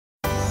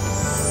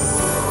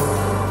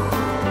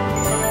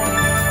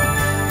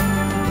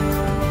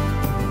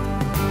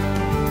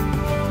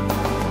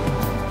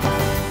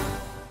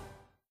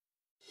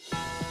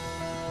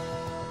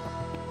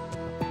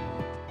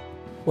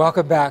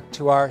Welcome back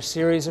to our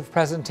series of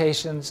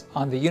presentations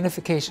on the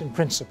unification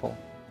principle.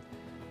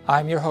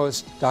 I'm your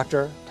host,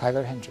 Dr.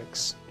 Tyler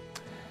Hendricks.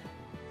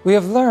 We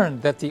have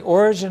learned that the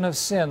origin of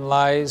sin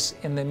lies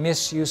in the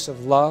misuse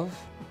of love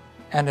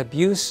and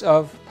abuse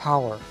of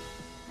power.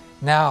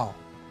 Now,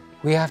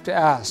 we have to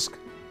ask,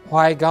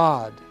 why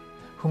God,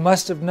 who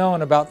must have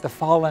known about the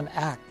fallen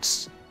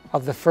acts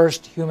of the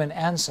first human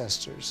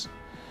ancestors,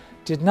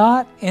 did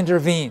not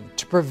intervene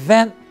to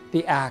prevent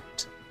the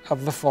act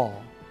of the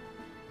fall?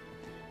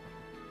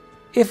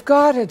 If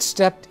God had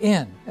stepped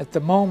in at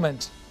the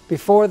moment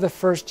before the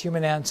first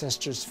human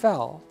ancestors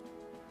fell,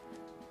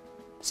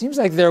 it seems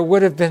like there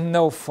would have been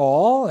no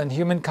fall and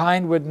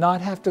humankind would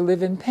not have to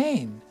live in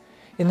pain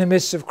in the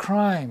midst of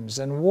crimes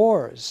and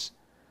wars.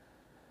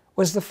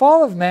 Was the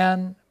fall of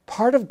man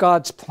part of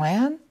God's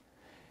plan?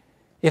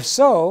 If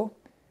so,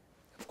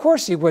 of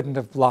course he wouldn't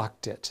have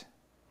blocked it.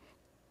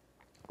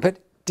 But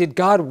did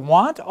God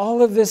want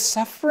all of this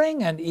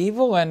suffering and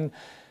evil and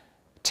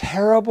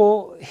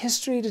terrible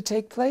history to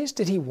take place?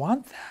 Did he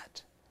want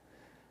that?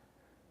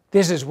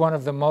 This is one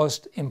of the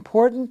most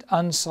important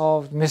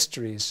unsolved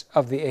mysteries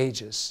of the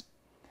ages.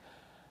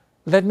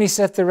 Let me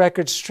set the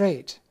record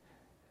straight.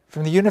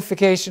 From the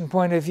unification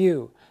point of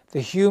view,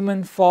 the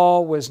human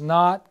fall was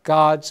not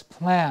God's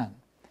plan.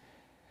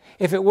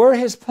 If it were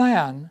his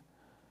plan,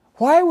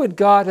 why would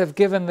God have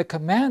given the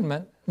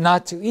commandment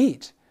not to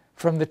eat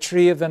from the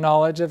tree of the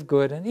knowledge of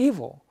good and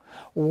evil,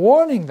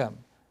 warning them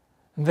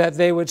that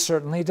they would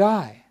certainly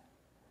die?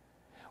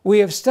 We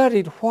have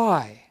studied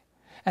why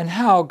and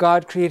how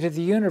God created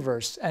the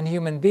universe and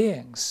human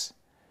beings.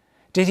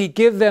 Did he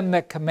give them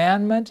the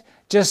commandment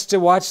just to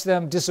watch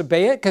them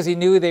disobey it because he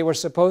knew they were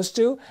supposed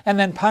to, and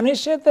then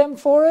punish them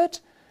for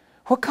it?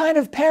 What kind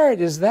of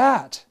parent is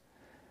that?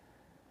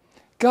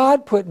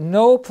 God put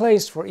no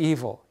place for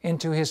evil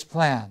into his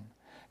plan.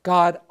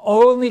 God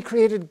only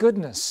created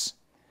goodness.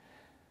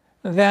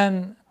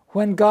 Then,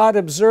 when God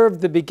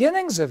observed the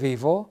beginnings of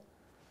evil,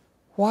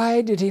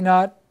 why did he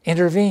not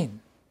intervene?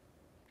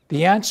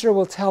 The answer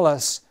will tell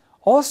us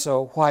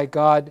also why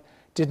God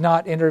did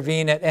not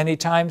intervene at any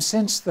time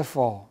since the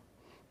fall,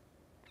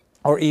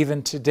 or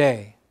even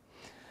today.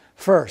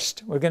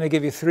 First, we're going to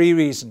give you three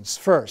reasons.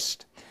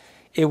 First,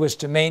 it was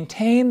to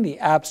maintain the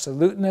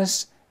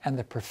absoluteness and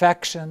the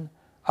perfection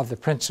of the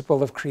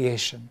principle of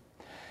creation.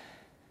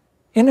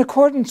 In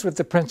accordance with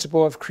the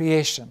principle of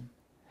creation,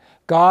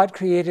 God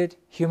created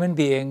human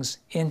beings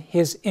in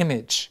his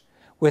image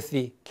with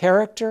the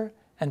character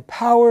and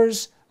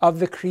powers of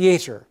the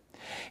Creator,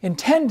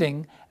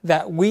 intending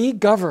that we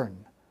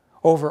govern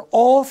over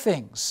all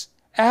things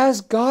as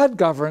God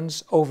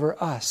governs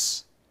over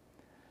us.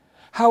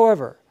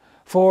 However,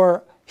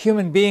 for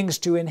human beings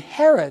to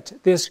inherit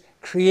this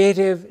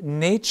creative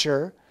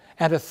nature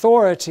and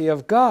authority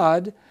of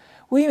God,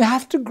 we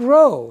have to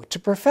grow to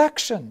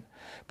perfection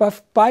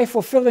by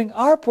fulfilling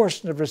our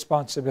portion of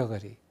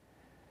responsibility.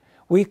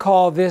 We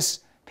call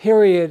this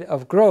period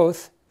of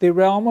growth the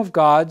realm of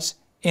God's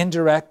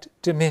indirect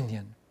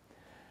dominion.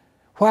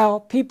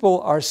 While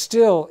people are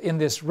still in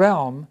this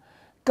realm,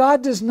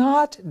 God does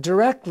not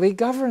directly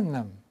govern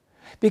them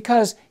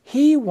because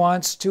he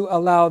wants to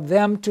allow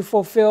them to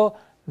fulfill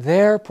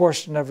their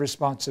portion of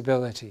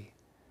responsibility.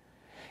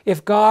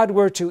 If God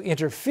were to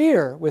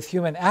interfere with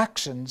human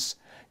actions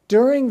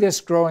during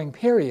this growing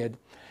period,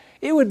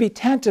 it would be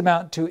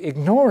tantamount to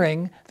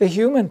ignoring the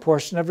human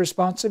portion of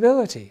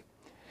responsibility.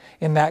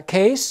 In that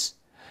case,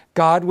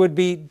 God would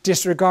be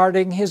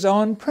disregarding his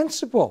own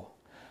principle,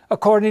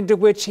 according to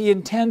which he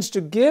intends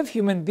to give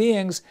human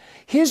beings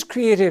his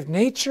creative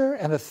nature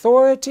and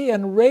authority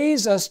and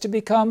raise us to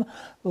become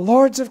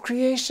lords of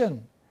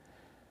creation.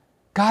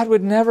 God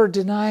would never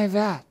deny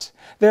that.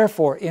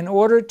 Therefore, in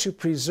order to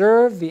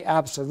preserve the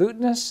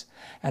absoluteness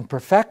and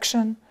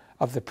perfection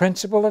of the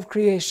principle of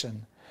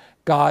creation,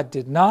 God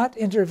did not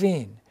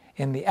intervene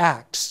in the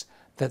acts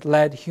that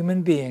led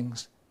human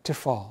beings to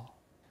fall.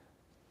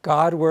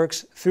 God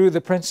works through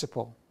the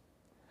principle.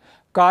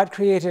 God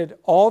created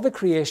all the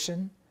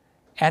creation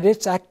and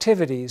its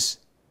activities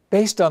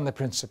based on the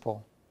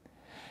principle,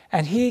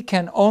 and he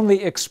can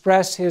only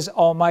express his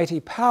almighty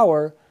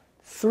power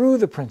through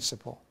the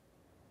principle.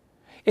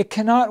 It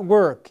cannot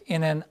work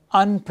in an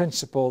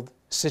unprincipled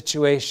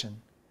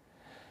situation,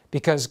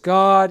 because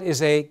God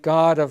is a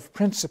God of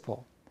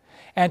principle,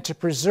 and to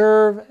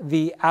preserve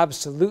the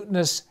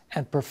absoluteness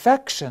and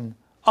perfection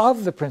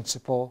of the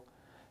principle,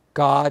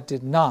 God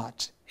did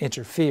not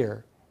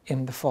interfere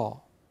in the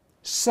fall.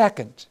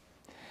 Second,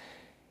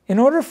 in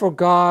order for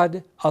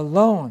God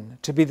alone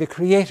to be the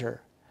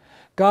creator,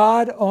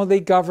 God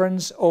only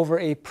governs over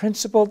a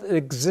principled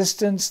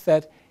existence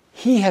that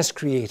he has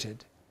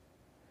created,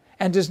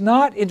 and does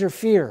not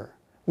interfere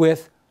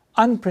with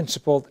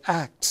unprincipled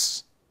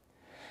acts.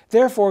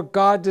 Therefore,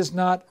 God does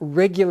not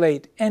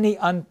regulate any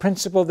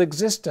unprincipled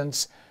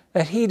existence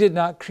that he did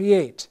not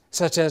create,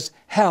 such as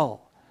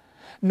hell,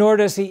 nor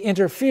does he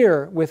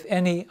interfere with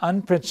any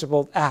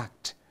unprincipled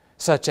act,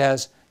 such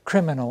as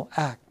criminal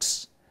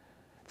acts.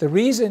 The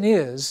reason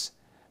is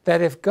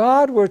that if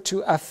God were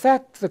to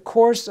affect the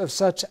course of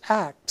such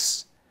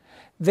acts,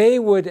 they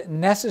would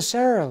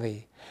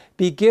necessarily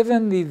be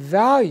given the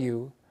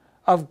value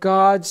of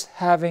God's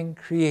having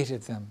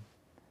created them,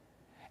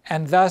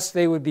 and thus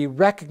they would be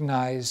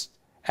recognized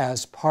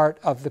as part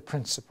of the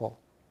principle.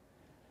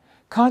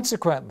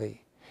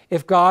 Consequently,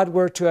 if God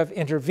were to have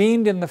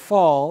intervened in the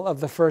fall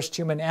of the first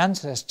human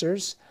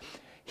ancestors,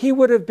 he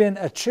would have been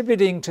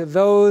attributing to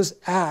those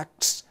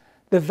acts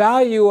the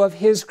value of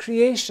his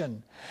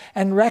creation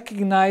and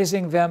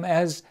recognizing them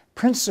as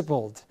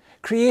principled,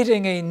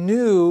 creating a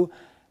new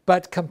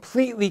but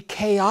completely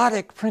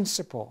chaotic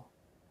principle.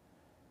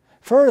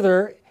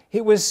 Further,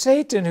 it was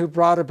Satan who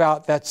brought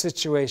about that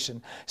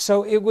situation.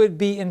 So it would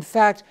be, in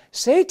fact,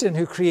 Satan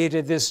who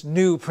created this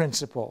new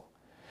principle.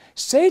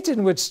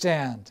 Satan would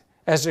stand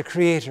as a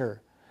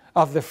creator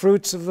of the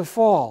fruits of the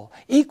fall,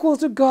 equal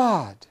to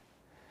God.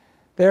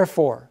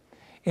 Therefore,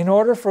 in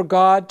order for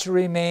God to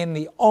remain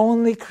the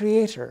only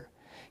creator,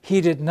 he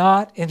did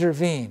not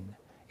intervene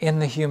in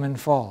the human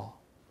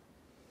fall.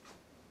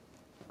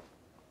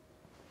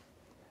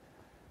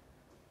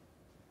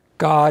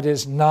 God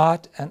is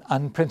not an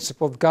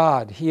unprincipled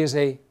God. He is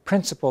a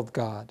principled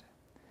God.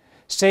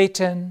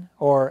 Satan,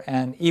 or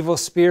an evil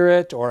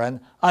spirit, or an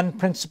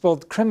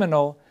unprincipled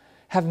criminal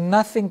have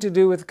nothing to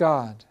do with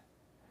God.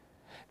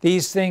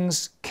 These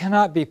things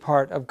cannot be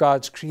part of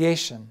God's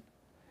creation.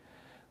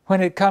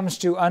 When it comes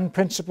to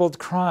unprincipled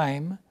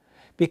crime,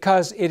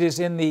 because it is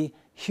in the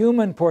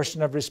human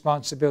portion of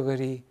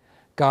responsibility,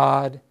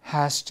 God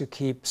has to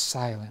keep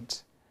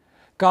silent.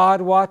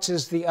 God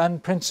watches the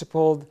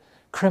unprincipled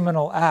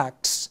criminal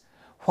acts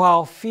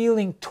while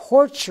feeling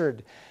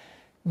tortured,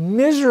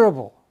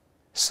 miserable,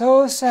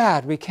 so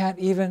sad we can't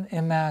even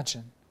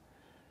imagine.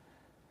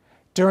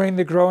 During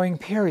the growing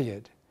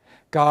period,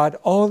 God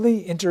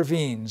only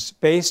intervenes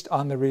based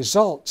on the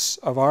results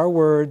of our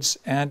words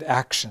and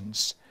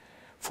actions,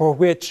 for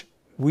which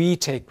we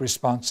take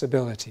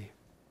responsibility.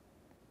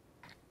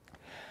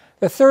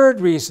 The third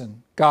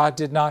reason God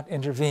did not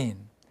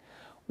intervene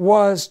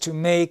was to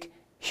make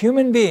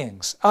human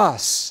beings,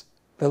 us,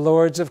 the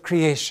lords of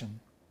creation.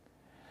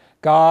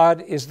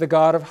 God is the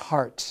God of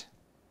heart.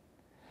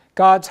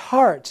 God's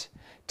heart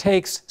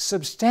takes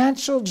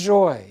substantial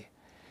joy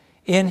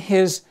in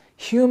his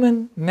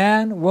human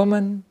man,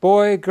 woman,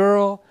 boy,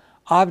 girl,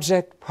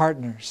 object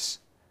partners.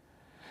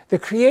 The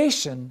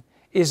creation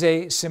is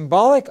a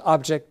symbolic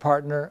object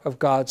partner of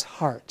God's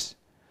heart.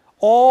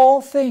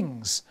 All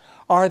things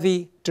are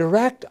the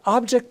direct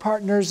object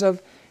partners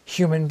of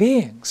human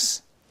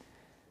beings.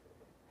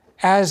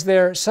 As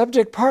their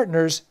subject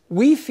partners,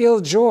 we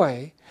feel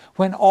joy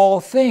when all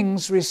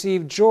things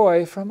receive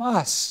joy from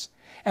us.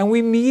 And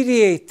we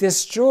mediate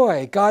this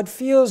joy. God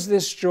feels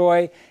this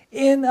joy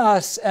in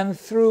us and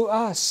through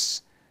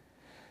us.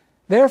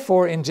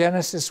 Therefore, in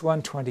Genesis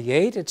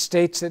 1:28, it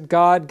states that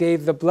God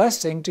gave the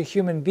blessing to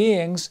human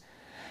beings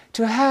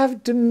to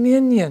have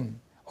dominion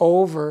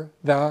over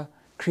the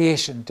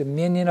creation,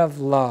 dominion of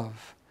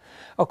love.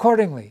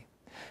 Accordingly,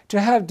 to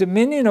have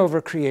dominion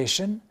over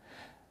creation,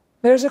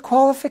 there's a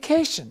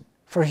qualification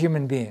for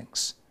human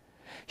beings.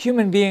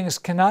 Human beings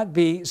cannot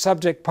be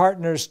subject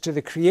partners to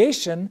the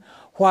creation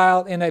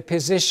while in a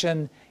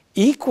position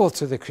equal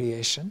to the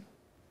creation.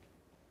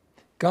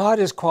 God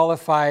is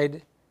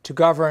qualified to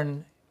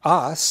govern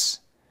us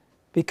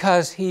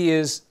because he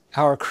is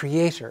our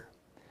creator.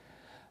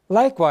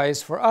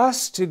 Likewise, for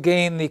us to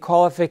gain the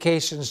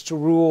qualifications to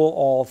rule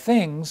all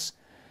things,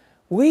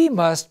 we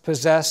must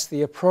possess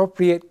the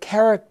appropriate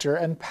character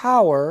and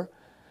power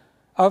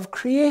of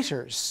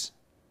creators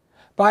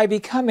by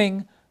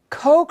becoming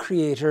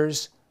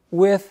co-creators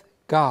with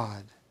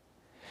God.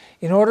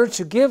 In order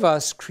to give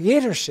us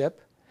creatorship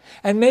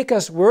and make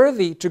us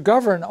worthy to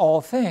govern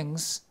all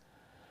things,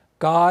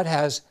 God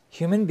has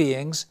human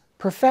beings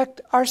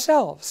perfect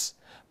ourselves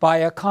by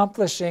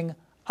accomplishing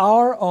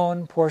our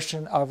own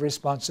portion of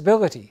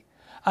responsibility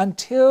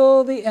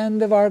until the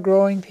end of our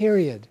growing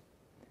period.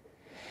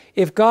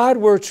 If God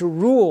were to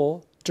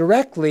rule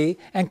directly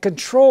and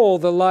control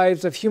the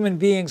lives of human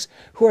beings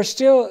who are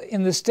still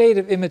in the state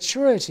of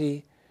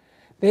immaturity,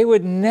 they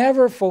would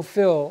never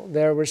fulfill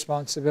their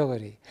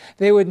responsibility.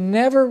 They would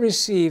never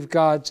receive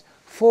God's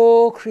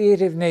full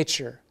creative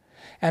nature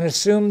and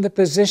assume the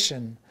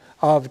position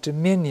of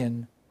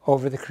dominion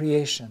over the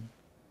creation.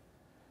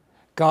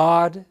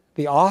 God,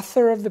 the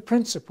author of the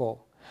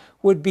principle,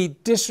 would be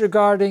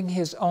disregarding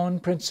his own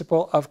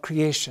principle of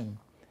creation,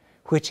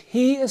 which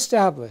he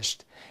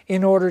established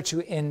in order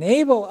to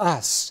enable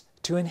us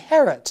to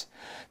inherit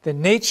the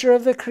nature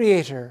of the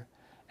Creator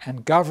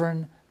and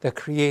govern the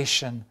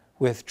creation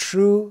with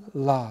true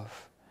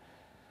love.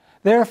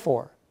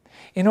 Therefore,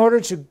 in order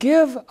to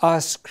give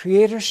us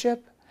creatorship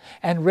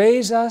and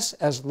raise us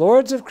as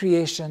lords of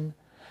creation,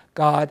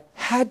 God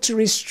had to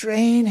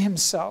restrain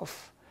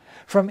himself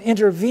from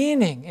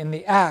intervening in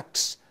the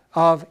acts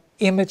of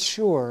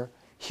immature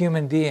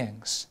human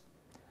beings.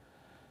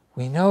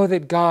 We know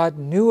that God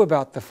knew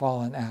about the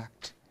fallen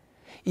act.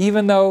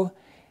 Even though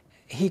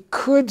he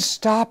could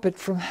stop it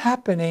from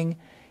happening,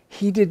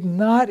 he did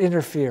not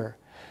interfere,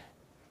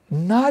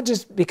 not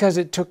just because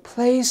it took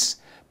place,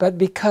 but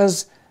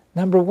because,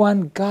 number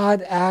one,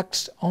 God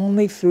acts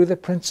only through the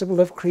principle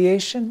of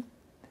creation.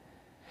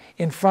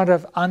 In front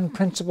of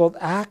unprincipled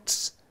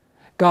acts,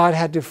 God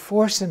had to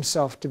force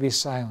himself to be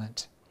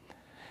silent,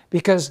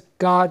 because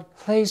God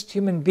placed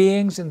human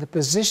beings in the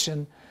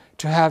position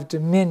to have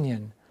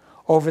dominion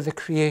over the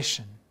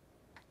creation.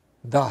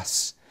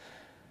 Thus,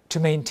 to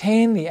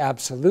maintain the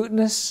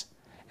absoluteness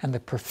and the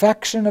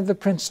perfection of the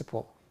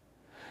principle,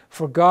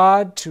 for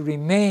God to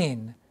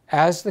remain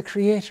as the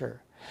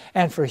Creator,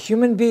 and for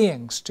human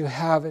beings to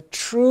have a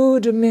true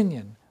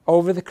dominion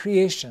over the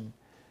creation,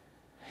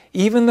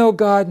 even though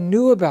God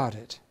knew about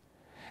it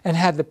and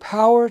had the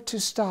power to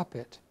stop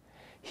it,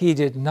 he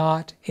did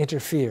not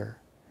interfere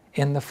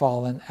in the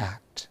fallen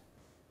act.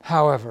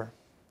 However,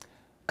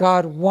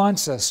 God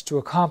wants us to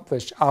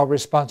accomplish our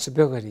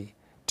responsibility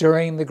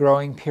during the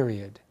growing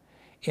period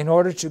in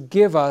order to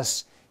give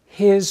us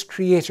his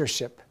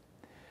creatorship.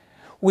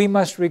 We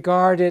must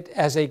regard it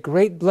as a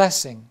great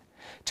blessing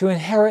to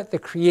inherit the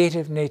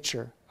creative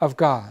nature of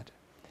God.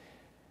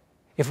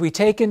 If we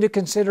take into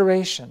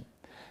consideration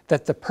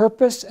that the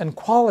purpose and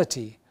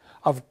quality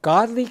of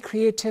godly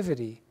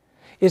creativity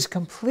is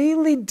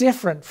completely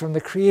different from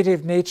the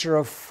creative nature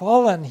of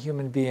fallen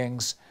human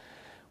beings,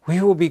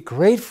 we will be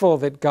grateful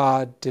that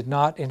God did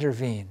not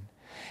intervene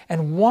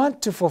and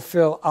want to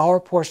fulfill our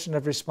portion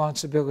of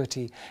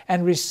responsibility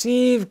and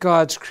receive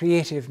God's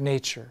creative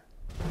nature.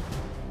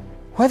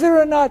 Whether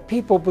or not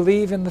people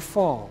believe in the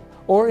fall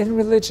or in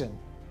religion,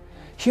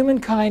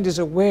 humankind is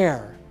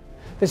aware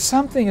that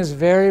something is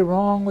very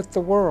wrong with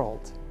the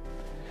world.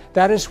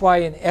 That is why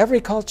in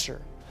every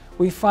culture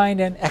we find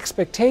an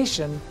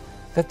expectation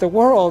that the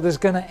world is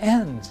going to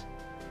end.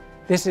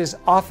 This is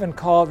often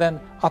called an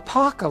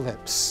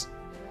apocalypse.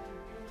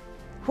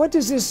 What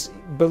does this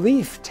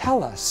belief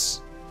tell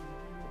us?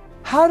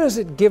 How does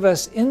it give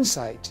us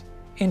insight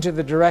into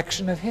the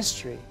direction of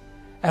history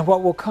and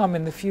what will come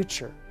in the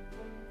future?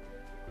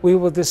 We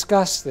will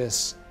discuss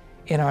this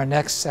in our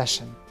next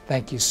session.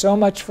 Thank you so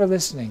much for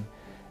listening.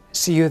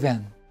 See you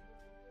then.